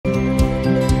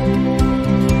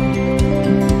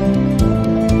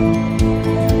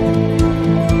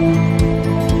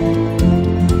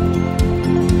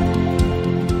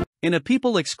In a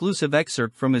People-exclusive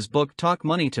excerpt from his book Talk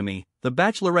Money to Me, the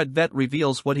Bachelorette vet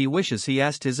reveals what he wishes he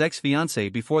asked his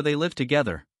ex-fiancée before they lived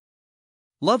together.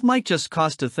 Love might just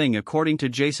cost a thing, according to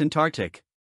Jason Tartick.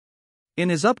 In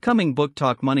his upcoming book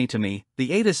Talk Money to Me,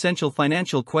 the 8 essential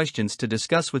financial questions to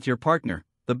discuss with your partner,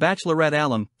 the Bachelorette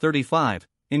alum, 35,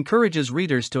 encourages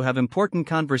readers to have important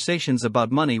conversations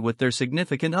about money with their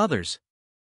significant others.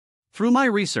 Through my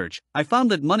research, I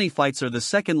found that money fights are the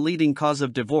second leading cause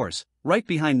of divorce, right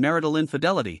behind marital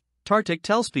infidelity, Tartick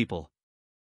tells People.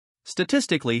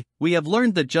 Statistically, we have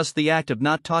learned that just the act of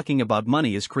not talking about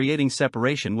money is creating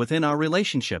separation within our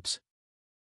relationships.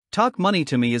 Talk Money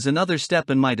to Me is another step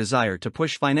in my desire to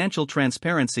push financial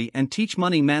transparency and teach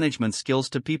money management skills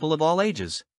to people of all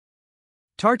ages.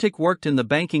 Tartick worked in the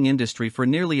banking industry for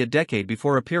nearly a decade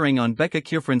before appearing on Becca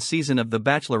Kufrin's season of The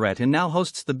Bachelorette and now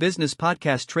hosts the business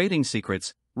podcast Trading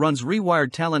Secrets, runs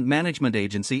Rewired Talent Management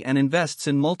Agency and invests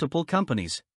in multiple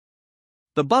companies.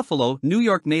 The Buffalo, New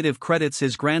York native credits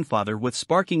his grandfather with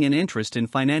sparking an interest in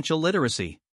financial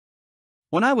literacy.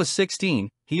 When I was 16,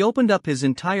 he opened up his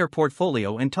entire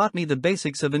portfolio and taught me the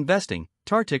basics of investing,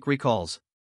 Tartick recalls.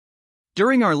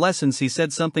 During our lessons he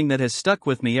said something that has stuck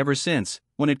with me ever since: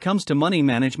 when it comes to money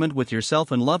management with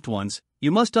yourself and loved ones,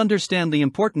 you must understand the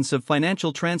importance of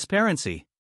financial transparency.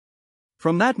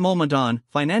 From that moment on,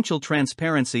 financial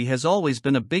transparency has always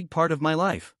been a big part of my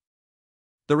life.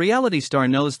 The reality star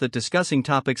knows that discussing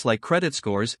topics like credit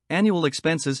scores, annual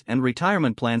expenses, and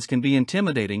retirement plans can be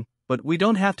intimidating, but we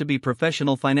don't have to be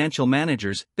professional financial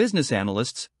managers, business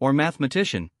analysts, or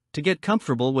mathematicians to get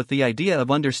comfortable with the idea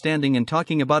of understanding and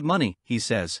talking about money, he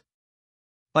says.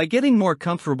 By getting more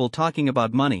comfortable talking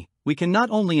about money, we can not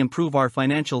only improve our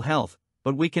financial health,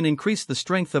 but we can increase the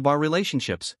strength of our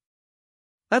relationships.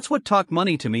 That's what Talk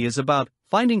Money to Me is about,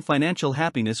 finding financial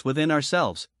happiness within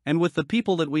ourselves, and with the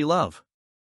people that we love.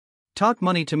 Talk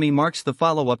Money to Me marks the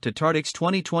follow-up to Tartick's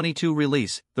 2022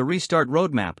 release, The Restart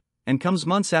Roadmap, and comes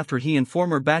months after he and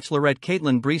former Bachelorette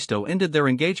Kaitlyn Bristowe ended their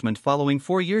engagement following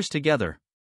 4 years together.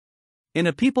 In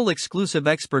a People-exclusive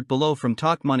expert below from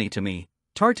Talk Money to Me,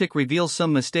 Tartick reveals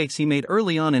some mistakes he made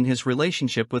early on in his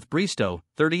relationship with Bristowe,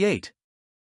 38.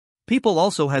 People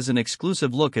also has an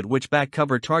exclusive look at which back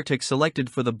cover Tartick selected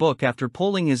for the book after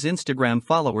polling his Instagram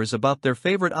followers about their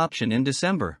favorite option in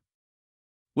December.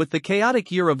 With the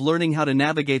chaotic year of learning how to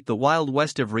navigate the wild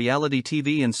west of reality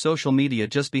TV and social media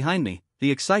just behind me,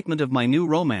 the excitement of my new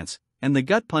romance, and the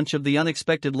gut punch of the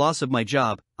unexpected loss of my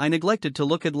job, I neglected to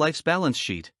look at life's balance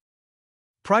sheet.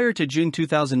 Prior to June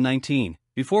 2019,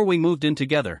 before we moved in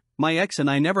together, my ex and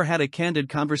I never had a candid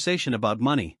conversation about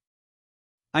money.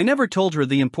 I never told her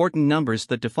the important numbers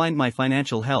that defined my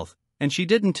financial health, and she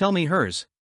didn't tell me hers.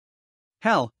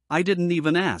 Hell, I didn't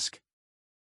even ask.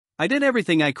 I did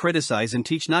everything I criticize and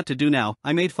teach not to do now.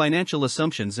 I made financial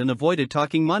assumptions and avoided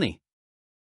talking money.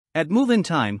 At move-in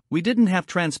time, we didn't have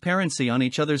transparency on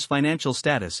each other's financial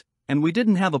status, and we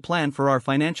didn't have a plan for our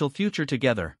financial future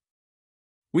together.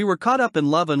 We were caught up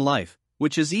in love and life,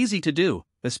 which is easy to do,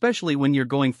 especially when you're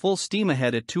going full steam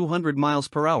ahead at 200 miles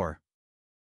per hour.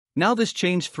 Now this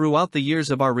changed throughout the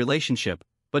years of our relationship,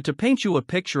 but to paint you a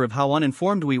picture of how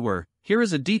uninformed we were, here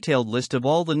is a detailed list of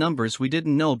all the numbers we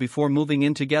didn't know before moving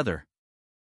in together.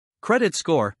 Credit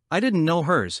score, I didn't know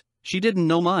hers, she didn't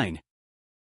know mine.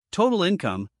 Total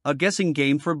income, a guessing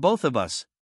game for both of us.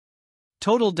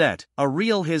 Total debt, a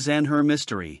real his and her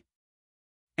mystery.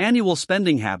 Annual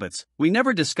spending habits, we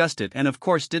never discussed it and of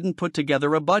course didn't put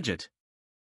together a budget.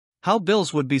 How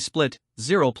bills would be split,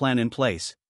 zero plan in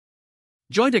place.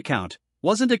 Joint account,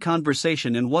 wasn't a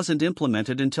conversation and wasn't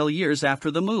implemented until years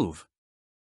after the move.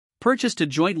 Purchased a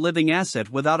joint living asset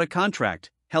without a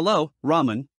contract, hello,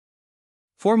 ramen.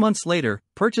 4 months later,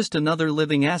 purchased another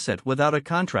living asset without a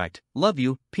contract, love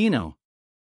you, Pino.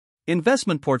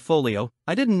 Investment portfolio,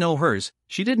 I didn't know hers,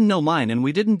 she didn't know mine, and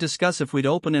we didn't discuss if we'd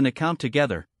open an account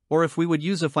together, or if we would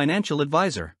use a financial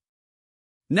advisor.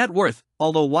 Net worth,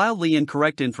 although wildly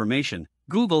incorrect information,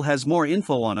 Google has more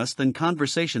info on us than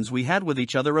conversations we had with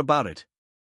each other about it.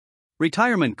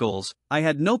 Retirement goals, I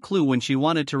had no clue when she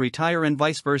wanted to retire and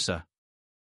vice versa.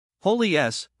 Holy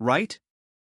yes, right?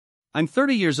 I'm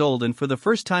 30 years old and for the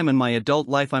first time in my adult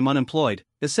life I'm unemployed,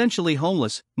 essentially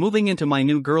homeless, moving into my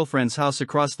new girlfriend's house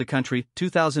across the country,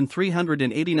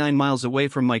 2,389 miles away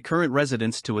from my current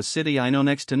residence, to a city I know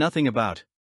next to nothing about.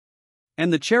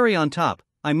 And the cherry on top,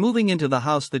 I'm moving into the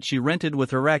house that she rented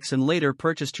with her ex and later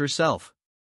purchased herself.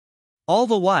 All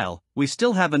the while, we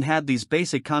still haven't had these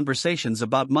basic conversations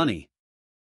about money.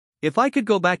 If I could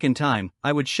go back in time,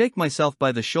 I would shake myself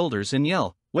by the shoulders and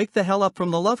yell, "Wake the hell up from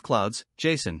the love clouds,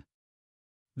 Jason."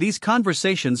 These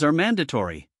conversations are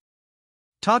mandatory.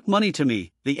 Talk Money to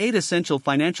Me, The 8 Essential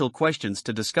Financial Questions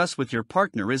to Discuss with Your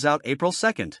Partner is out April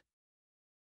 2nd.